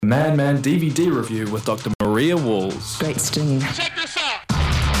Madman DVD review with Dr. Maria Walls. Great stinging. Check this out.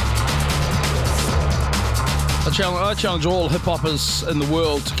 I challenge all hip-hoppers in the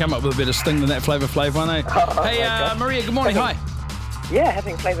world to come up with a better sting than that Flavor Flav one, eh? Hey, Maria, good morning, hi. Yeah,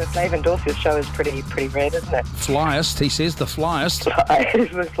 having Flavor Flav endorse your show is pretty rad, isn't it? Flyest, he says, the flyest.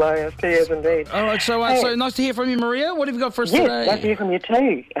 He's the flyest, he is indeed. All right, so nice to hear from you, Maria. What have you got for us today? Yes, nice to hear from you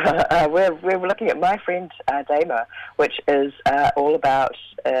too. We're looking at My Friend Dama, which is all about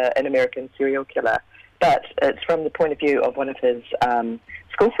an American serial killer, but it's from the point of view of one of his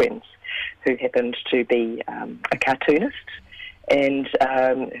school friends who happened to be a cartoonist, and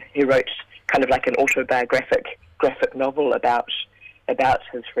he wrote kind of like an autobiographic graphic novel about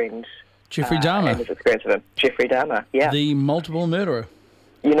his friend Jeffrey Dahmer. and his experience of him. Jeffrey Dahmer, yeah. The multiple murderer.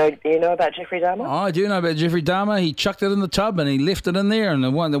 You know about Jeffrey Dahmer? Oh, I do know about Jeffrey Dahmer. He chucked it in the tub and he left it in there. And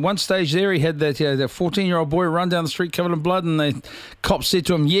at one stage there, he had that 14-year-old boy run down the street covered in blood. And the cops said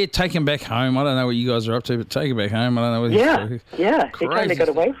to him, "Yeah, take him back home." I don't know what you guys are up to, but take him back home. I don't know. Yeah. He kind of got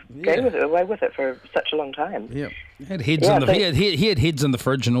away with it for such a long time. Yeah, he had heads in the he had heads in the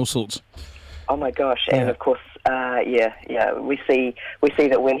fridge and all sorts. Oh my gosh! And of course, we see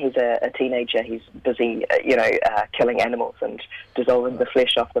that when he's a teenager, he's busy, killing animals and dissolving the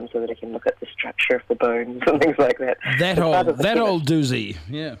flesh off them so that he can look at the structure of the bones and things like that. That old doozy,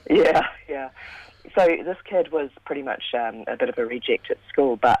 yeah. Yeah. So this kid was pretty much a bit of a reject at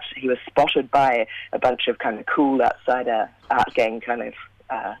school, but he was spotted by a bunch of kind of cool outsider art gang kind of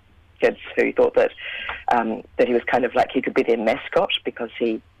kids who thought that he was kind of like he could be their mascot because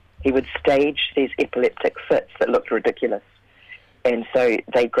he would stage these epileptic fits that looked ridiculous. And so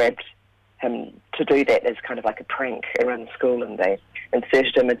they grabbed him to do that as kind of like a prank around the school, and they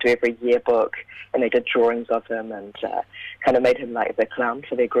inserted him into every yearbook, and they did drawings of him and kind of made him like the clown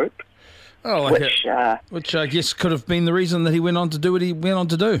for their group. Oh, which I guess could have been the reason that he went on to do what he went on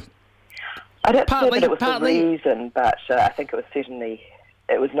to do. I don't know that it was the reason, but I think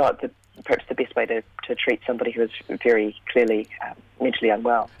it was not perhaps the best way to treat somebody who was very clearly mentally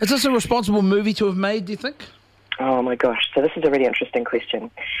unwell. Is this a responsible movie to have made, do you think? Oh my gosh, so this is a really interesting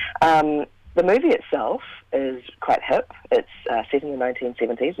question. The movie itself is quite hip. It's set in the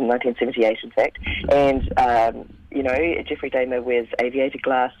 1970s, in 1978 in fact, and Jeffrey Dahmer wears aviator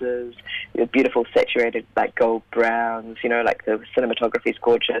glasses, beautiful saturated like gold browns, like the cinematography is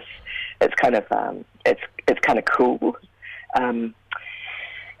gorgeous. It's kind of it's kind of cool.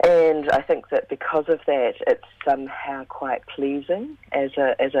 And I think that because of that, it's somehow quite pleasing as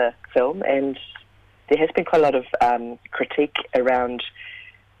a film. And there has been quite a lot of critique around,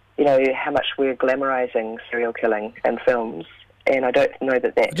 how much we're glamorizing serial killing in films. And I don't know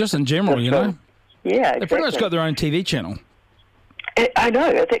that just in general, Yeah, exactly. They've pretty much got their own TV channel. I know.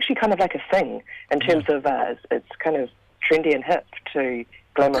 It's actually kind of like a thing in terms of it's kind of trendy and hip to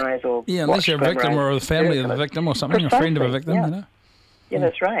glamorize or unless you're a victim or a family of a victim or something, Precisely, a friend of a victim, Yeah,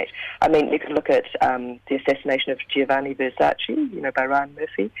 that's right. I mean, you could look at the assassination of Giovanni Versace, by Ryan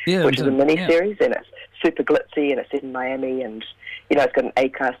Murphy, which is a mini-series, and it's super glitzy, and it's set in Miami, and, it's got an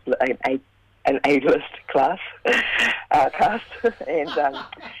A-list class, cast, and...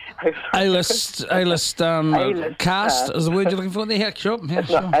 A-list cast is the word you're looking for there? Yeah, sure.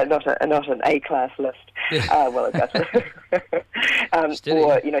 Yeah, not an A-class list. Yeah. Well, it does.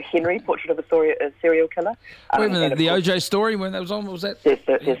 Or, Henry, Portrait of a Serial Killer. Wait a minute, the OJ story, when that was on, what was that?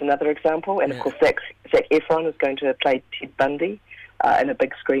 There's another example, and of course Zac Efron is going to play Ted Bundy in a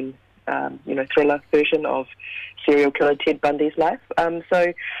big screen, thriller version of serial killer Ted Bundy's life.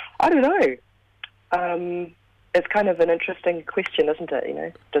 So, I don't know. It's kind of an interesting question, isn't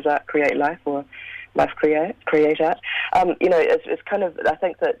it? Does art create life or life create art? It's kind of, I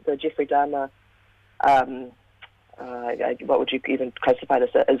think that the Jeffrey Dahmer, what would you even classify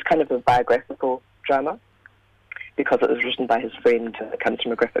this as? Kind of a biographical drama because it was written by his friend. It comes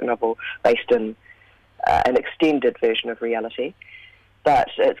from a graphic novel based in an extended version of reality. But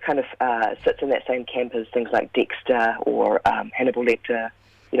it's kind of sits in that same camp as things like Dexter or Hannibal Lecter,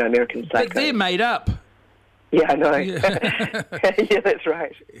 American Psycho. But they're made up. Yeah, I know. Yeah. Yeah, that's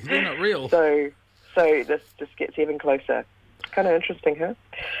right. They're not real. So this just gets even closer. Kind of interesting, huh?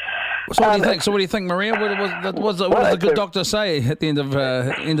 So what do you think? So what do you think, Maria? What does the good doctor say at the end of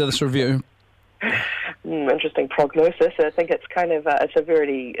this review? Interesting prognosis. I think it's kind of it's a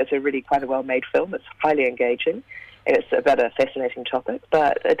really quite a well-made film. It's highly engaging, and it's about a fascinating topic.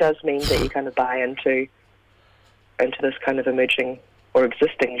 But it does mean that you kind of buy into this kind of emerging or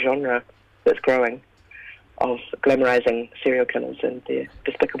existing genre that's growing of glamorizing serial killers and their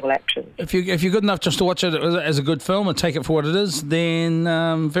despicable actions. If you're good enough just to watch it as a good film and take it for what it is, then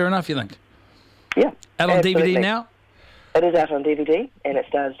fair enough, you think? Yeah. Out on DVD now? It is out on DVD, and it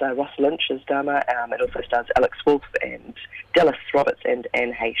stars Ross Lynch as Dharma. It also stars Alex Wolff and Dallas Roberts and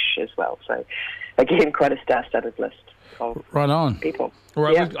Anne Heche as well. So, again, quite a star-studded list of Right on. people. All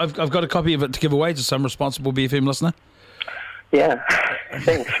right, Yeah. I've got a copy of it to give away to some responsible BFM listener. Yeah,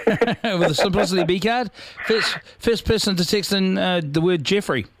 thanks. With a Simplicity B card. First person to text in the word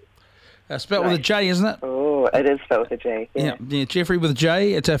Jeffrey. Spelled with a J, isn't it? Oh, it is spelled with a J. Yeah. Yeah, Jeffrey with a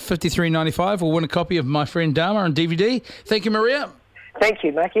J. It's a $53.95. We'll win a copy of My Friend Dharma on DVD. Thank you, Maria. Thank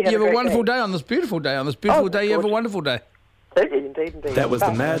you, Mikey. You have a great wonderful day on this beautiful day. On this beautiful day, you have a gorgeous. wonderful day. Indeed. That was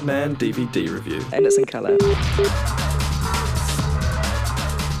the Madman DVD review. And it's in colour.